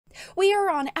We are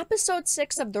on episode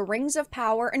 6 of The Rings of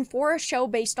Power, and for a show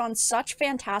based on such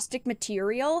fantastic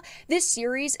material, this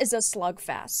series is a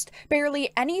slugfest.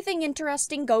 Barely anything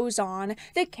interesting goes on,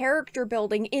 the character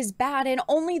building is bad, and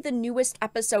only the newest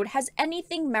episode has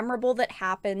anything memorable that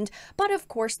happened, but of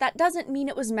course that doesn't mean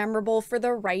it was memorable for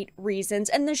the right reasons,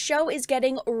 and the show is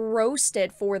getting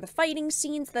roasted for the fighting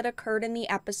scenes that occurred in the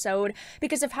episode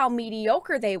because of how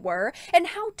mediocre they were and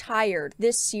how tired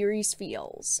this series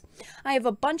feels. I have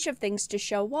a bunch of things to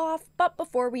show off, but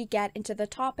before we get into the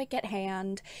topic at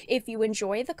hand, if you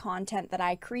enjoy the content that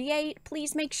I create,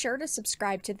 please make sure to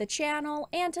subscribe to the channel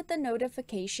and hit the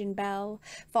notification bell.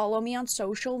 Follow me on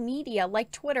social media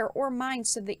like Twitter or mine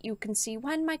so that you can see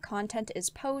when my content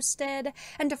is posted.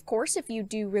 And of course, if you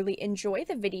do really enjoy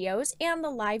the videos and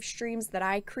the live streams that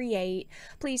I create,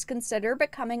 please consider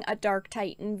becoming a Dark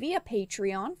Titan via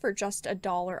Patreon for just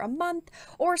 $1 a month,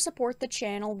 or support the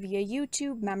channel via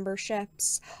YouTube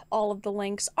memberships. All of the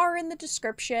links are in the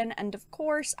description, and of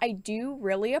course, I do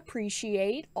really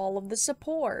appreciate all of the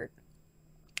support.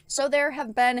 So there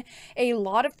have been a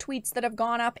lot of tweets that have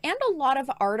gone up and a lot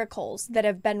of articles that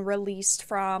have been released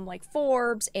from like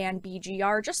Forbes and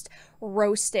BGR just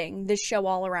roasting this show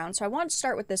all around. So I want to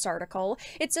start with this article.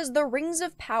 It says The Rings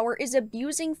of Power is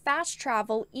abusing fast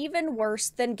travel even worse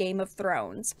than Game of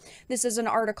Thrones. This is an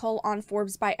article on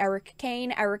Forbes by Eric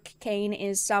Kane. Eric Kane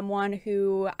is someone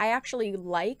who I actually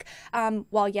like.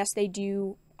 While yes, they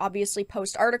do obviously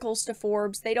post articles to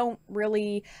Forbes, they don't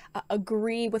really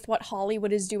agree with what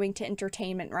Hollywood is doing to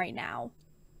entertainment right now.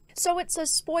 So it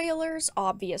says, spoilers,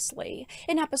 obviously.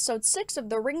 In episode 6 of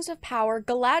The Rings of Power,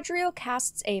 Galadriel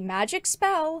casts a magic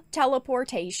spell,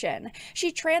 teleportation.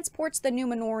 She transports the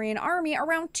Númenórean army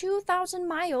around 2,000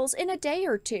 miles in a day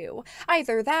or two.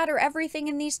 Either that or everything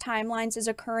in these timelines is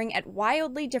occurring at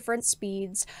wildly different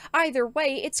speeds. Either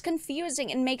way, it's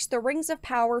confusing and makes The Rings of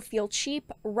Power feel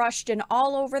cheap, rushed, and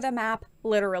all over the map,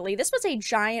 literally. This was a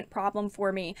giant problem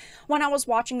for me when I was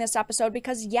watching this episode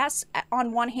because, yes,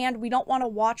 on one hand, we don't want to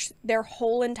watch their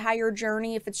whole entire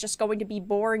journey if it's just going to be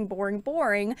boring,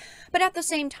 but at the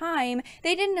same time,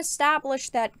 they didn't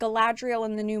establish that Galadriel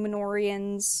and the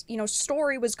Númenóreans,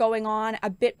 story was going on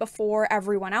a bit before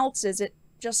everyone else's. It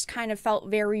just kind of felt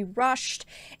very rushed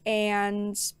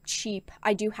and cheap.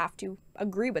 I do have to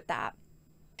agree with that.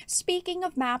 Speaking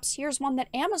of maps, here's one that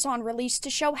Amazon released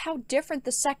to show how different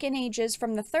the Second Age is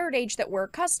from the Third Age that we're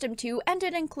accustomed to, and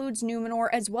it includes Númenor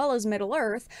as well as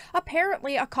Middle-earth.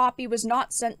 Apparently, a copy was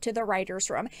not sent to the writer's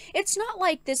room. It's not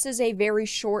like this is a very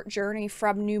short journey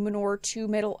from Númenor to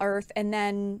Middle-earth, and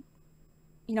then,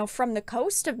 from the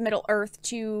coast of Middle-earth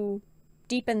to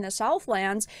deep in the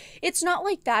Southlands. It's not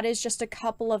like that is just a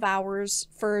couple of hours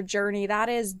for a journey. That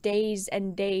is days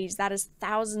and days. That is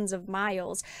thousands of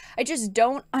miles. I just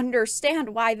don't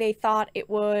understand why they thought it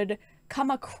would come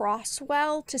across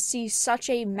well to see such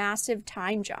a massive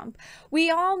time jump. We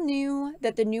all knew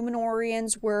that the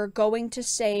Númenóreans were going to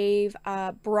save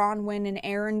Bronwyn and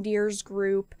Arondir's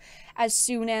group as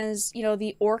soon as,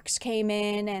 the orcs came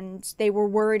in and they were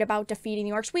worried about defeating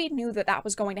the orcs. We knew that that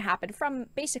was going to happen from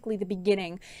basically the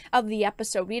beginning of the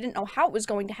episode. We didn't know how it was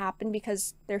going to happen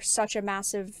because there's such a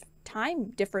massive time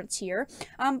difference here.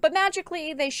 But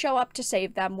magically they show up to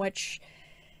save them, which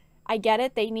I get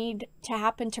it, they need to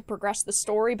happen to progress the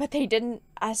story, but they didn't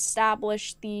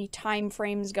establish the time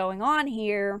frames going on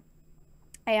here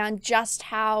and just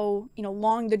how,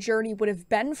 long the journey would have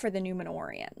been for the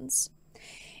Númenóreans.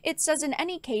 It says, in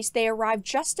any case, they arrived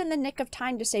just in the nick of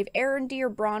time to save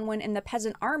Arondir, Bronwyn, and the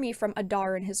peasant army from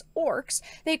Adar and his orcs.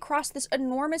 They cross this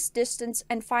enormous distance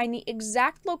and find the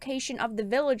exact location of the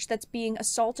village that's being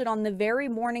assaulted on the very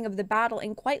morning of the battle,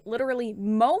 in quite literally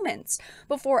moments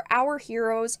before our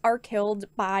heroes are killed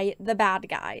by the bad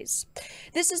guys.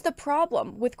 This is the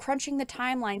problem with crunching the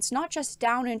timelines, not just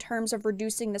down in terms of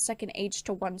reducing the Second Age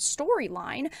to one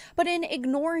storyline, but in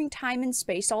ignoring time and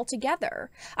space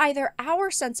altogether. Either our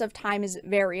sense of time is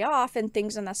very off and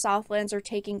things in the Southlands are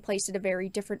taking place at a very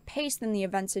different pace than the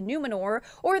events in Númenor,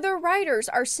 or the writers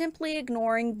are simply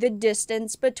ignoring the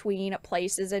distance between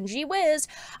places. And gee whiz,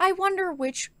 I wonder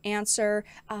which answer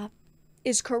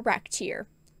is correct here.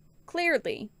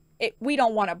 Clearly, we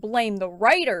don't want to blame the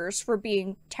writers for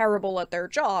being terrible at their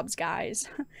jobs, guys.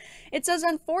 It says,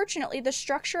 unfortunately, the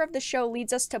structure of the show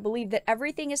leads us to believe that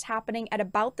everything is happening at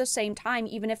about the same time,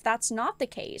 even if that's not the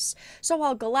case. So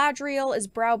while Galadriel is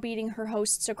browbeating her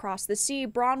hosts across the sea,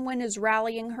 Bronwyn is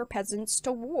rallying her peasants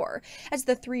to war. As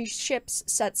the three ships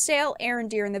set sail,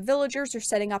 Arondir and the villagers are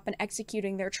setting up and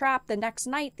executing their trap. The next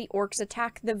night, the orcs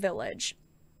attack the village.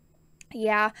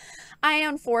 Yeah, I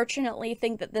unfortunately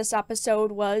think that this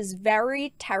episode was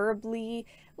very terribly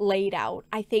laid out.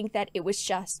 I think that it was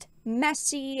just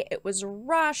messy, it was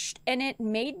rushed, and it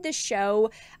made the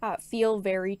show feel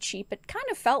very cheap. It kind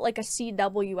of felt like a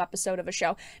CW episode of a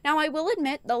show. Now, I will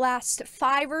admit the last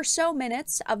 5 or so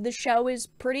minutes of the show is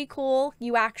pretty cool.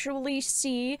 You actually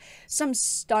see some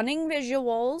stunning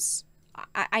visuals.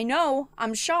 I know,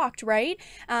 I'm shocked, right?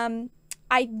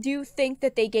 I do think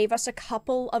that they gave us a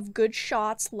couple of good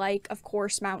shots, like, of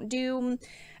course, Mount Doom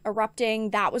erupting.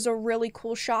 That was a really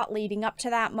cool shot leading up to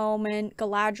that moment.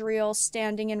 Galadriel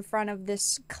standing in front of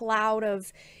this cloud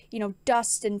of,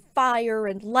 dust and fire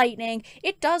and lightning.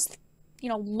 It does,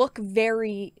 look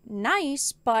very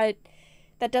nice, but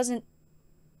that doesn't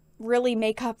really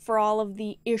make up for all of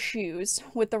the issues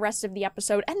with the rest of the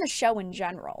episode and the show in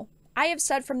general. I have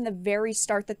said from the very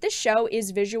start that this show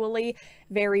is visually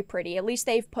very pretty. At least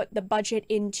they've put the budget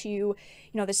into,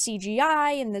 the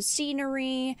CGI and the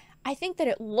scenery. I think that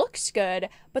it looks good,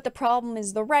 but the problem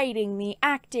is the writing, the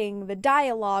acting, the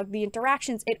dialogue, the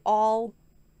interactions. It all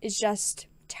is just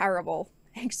terrible,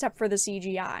 except for the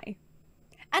CGI.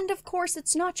 And of course,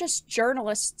 it's not just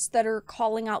journalists that are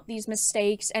calling out these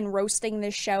mistakes and roasting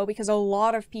this show, because a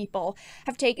lot of people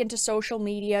have taken to social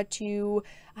media to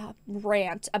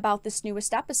rant about this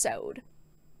newest episode.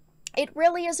 It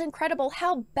really is incredible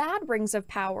how bad Rings of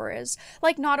Power is.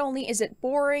 Like, not only is it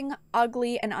boring,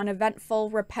 ugly, and uneventful,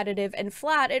 repetitive, and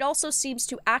flat, it also seems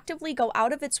to actively go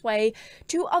out of its way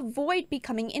to avoid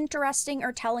becoming interesting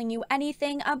or telling you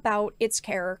anything about its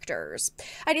characters.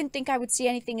 I didn't think I would see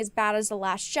anything as bad as The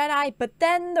Last Jedi, but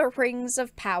then the Rings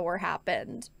of Power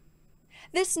happened.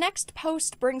 This next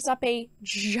post brings up a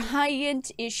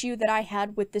giant issue that I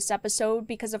had with this episode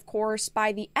because, of course,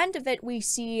 by the end of it, we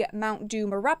see Mount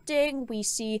Doom erupting, we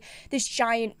see this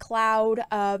giant cloud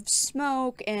of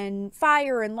smoke and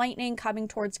fire and lightning coming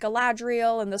towards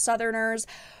Galadriel and the Southerners.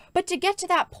 But to get to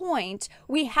that point,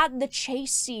 we had the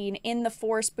chase scene in the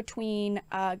forest between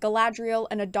Galadriel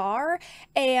and Adar,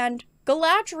 and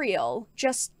Galadriel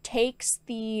just takes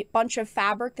the bunch of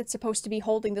fabric that's supposed to be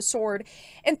holding the sword,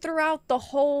 and throughout the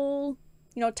whole,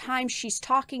 time she's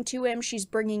talking to him, she's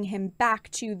bringing him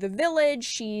back to the village,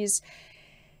 she's,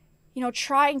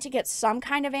 trying to get some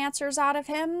kind of answers out of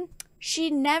him.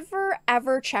 She never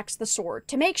ever checks the sword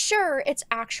to make sure it's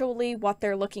actually what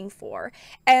they're looking for.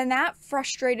 And that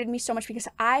frustrated me so much because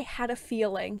I had a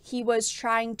feeling he was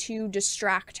trying to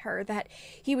distract her, that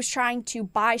he was trying to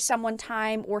buy someone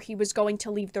time, or he was going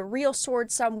to leave the real sword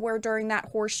somewhere during that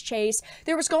horse chase.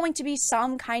 There was going to be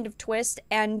some kind of twist,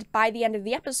 and by the end of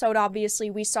the episode, obviously,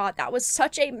 we saw it. That was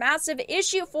such a massive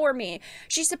issue for me.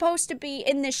 She's supposed to be,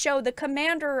 in this show, the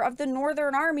commander of the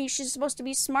Northern Army. She's supposed to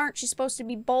be smart. She's supposed to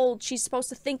be bold. She's supposed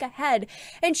to think ahead,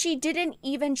 and she didn't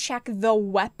even check the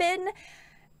weapon.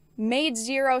 Made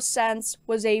zero sense,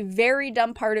 was a very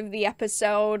dumb part of the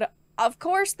episode. Of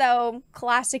course, though,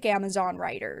 classic Amazon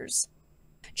writers.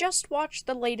 Just watch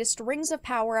the latest Rings of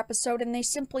Power episode and they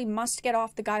simply must get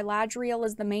off the Galadriel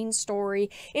as the main story.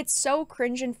 It's so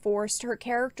cringe and forced. Her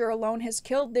character alone has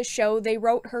killed this show. They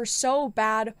wrote her so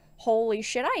bad. Holy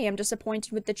shit, I am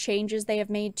disappointed with the changes they have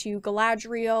made to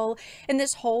Galadriel and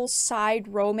this whole side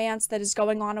romance that is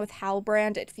going on with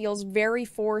Halbrand. It feels very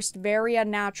forced, very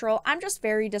unnatural. I'm just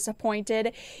very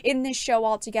disappointed in this show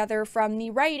altogether, from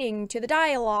the writing to the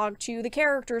dialogue to the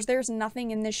characters. There's nothing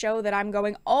in this show that I'm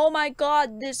going, oh my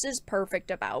god, this is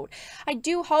perfect about. I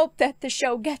do hope that the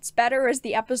show gets better as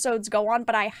the episodes go on,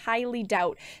 but I highly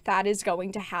doubt that is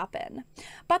going to happen.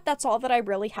 But that's all that I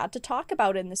really had to talk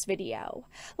about in this video.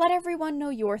 Let everyone know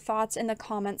your thoughts in the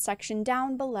comment section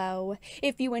down below.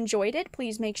 If you enjoyed it,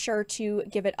 please make sure to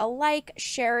give it a like,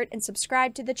 share it, and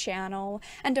subscribe to the channel.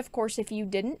 And of course, if you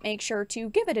didn't, make sure to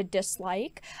give it a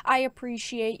dislike. I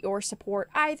appreciate your support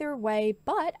either way,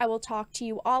 but I will talk to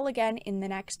you all again in the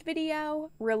next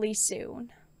video really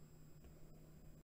soon.